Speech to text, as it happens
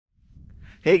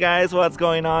Hey guys, what's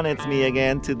going on? It's me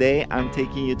again. Today I'm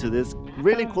taking you to this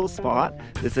really cool spot.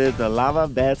 This is the Lava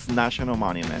Beds National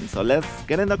Monument. So let's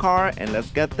get in the car and let's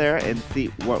get there and see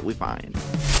what we find.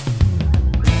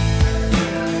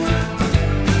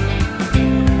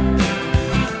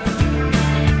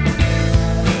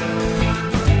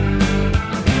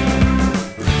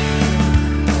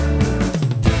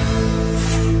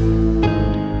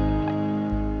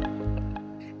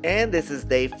 And this is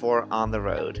day 4 on the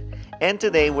road. And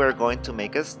today we're going to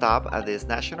make a stop at this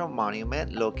national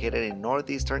monument located in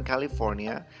northeastern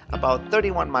California, about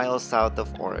 31 miles south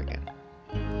of Oregon.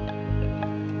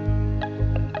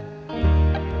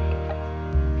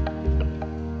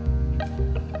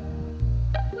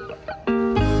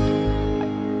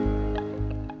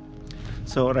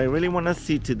 So what I really want to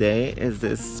see today is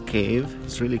this cave.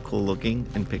 It's really cool looking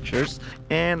in pictures.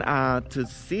 And to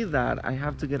see that, I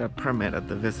have to get a permit at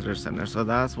the visitor center. So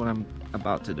that's what I'm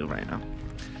about to do right now.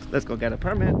 Let's go get a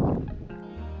permit.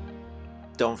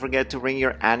 Don't forget to bring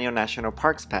your annual National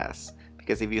Parks Pass,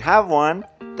 because if you have one,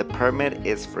 the permit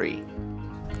is free.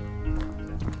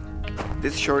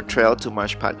 This short trail to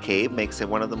Mushpot Cave makes it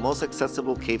one of the most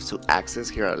accessible caves to access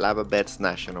here at Lava Beds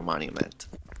National Monument.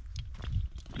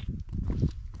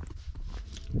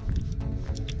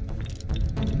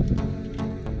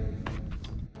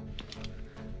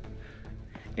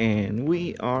 And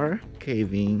we are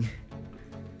caving.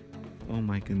 Oh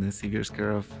my goodness, if you're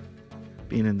scared of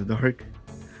being in the dark,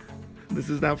 this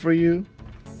is not for you.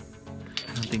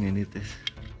 I don't think I need this.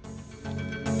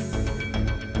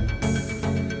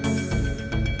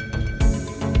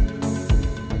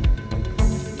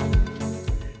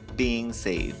 Being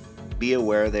safe. Be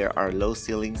aware there are low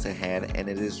ceilings ahead, and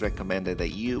it is recommended that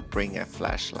you bring a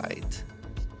flashlight.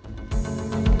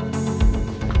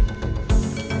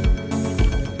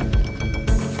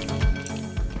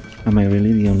 Am I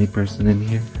really the only person in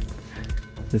here?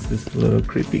 This is a little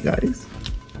creepy, guys.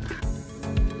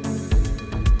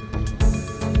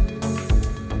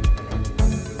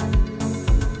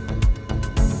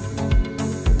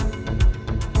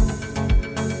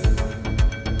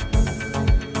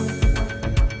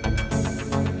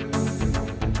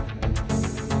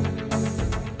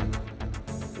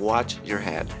 Watch your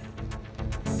head.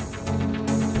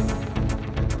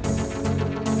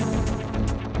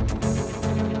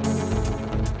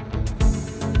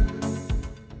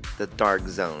 The dark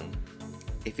zone.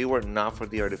 If it were not for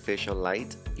the artificial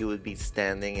light, you would be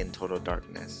standing in total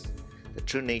darkness. The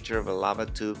true nature of a lava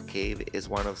tube cave is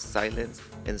one of silence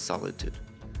and solitude.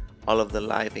 All of the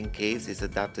life in caves is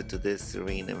adapted to this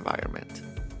serene environment.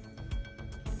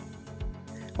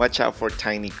 Watch out for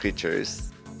tiny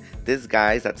creatures. These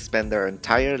guys that spend their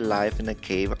entire life in a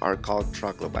cave are called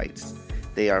troglobites.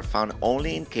 They are found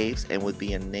only in caves and would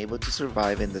be unable to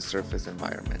survive in the surface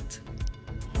environment.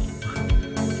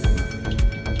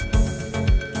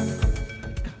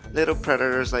 Little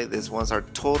predators like these ones are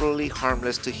totally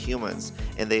harmless to humans,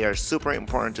 and they are super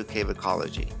important to cave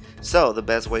ecology. So the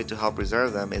best way to help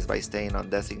preserve them is by staying on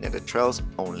designated trails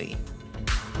only.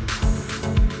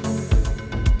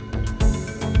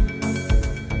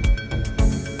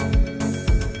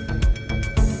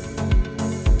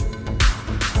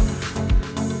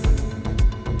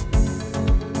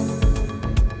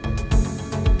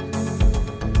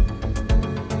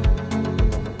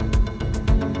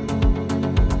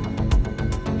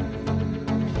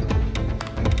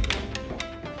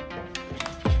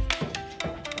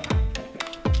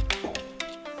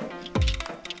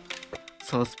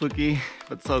 So spooky,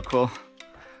 but so cool.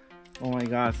 Oh my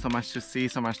god, so much to see,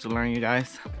 so much to learn, you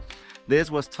guys.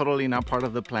 This was totally not part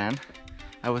of the plan.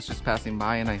 I was just passing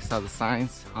by and I saw the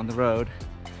signs on the road,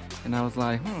 and I was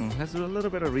like, let's do a little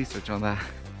bit of research on that.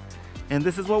 And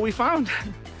this is what we found.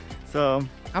 So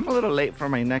I'm a little late for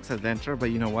my next adventure,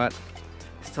 but you know what?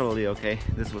 It's totally okay.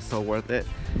 This was so worth it.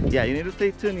 Yeah, you need to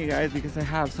stay tuned, you guys, because I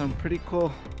have some pretty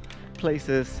cool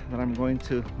places that I'm going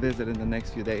to visit in the next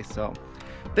few days. So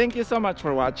thank you so much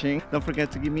for watching. Don't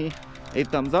forget to give me a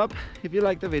thumbs up if you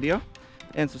like the video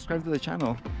and subscribe to the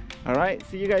channel. All right,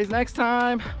 see you guys next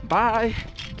time. Bye.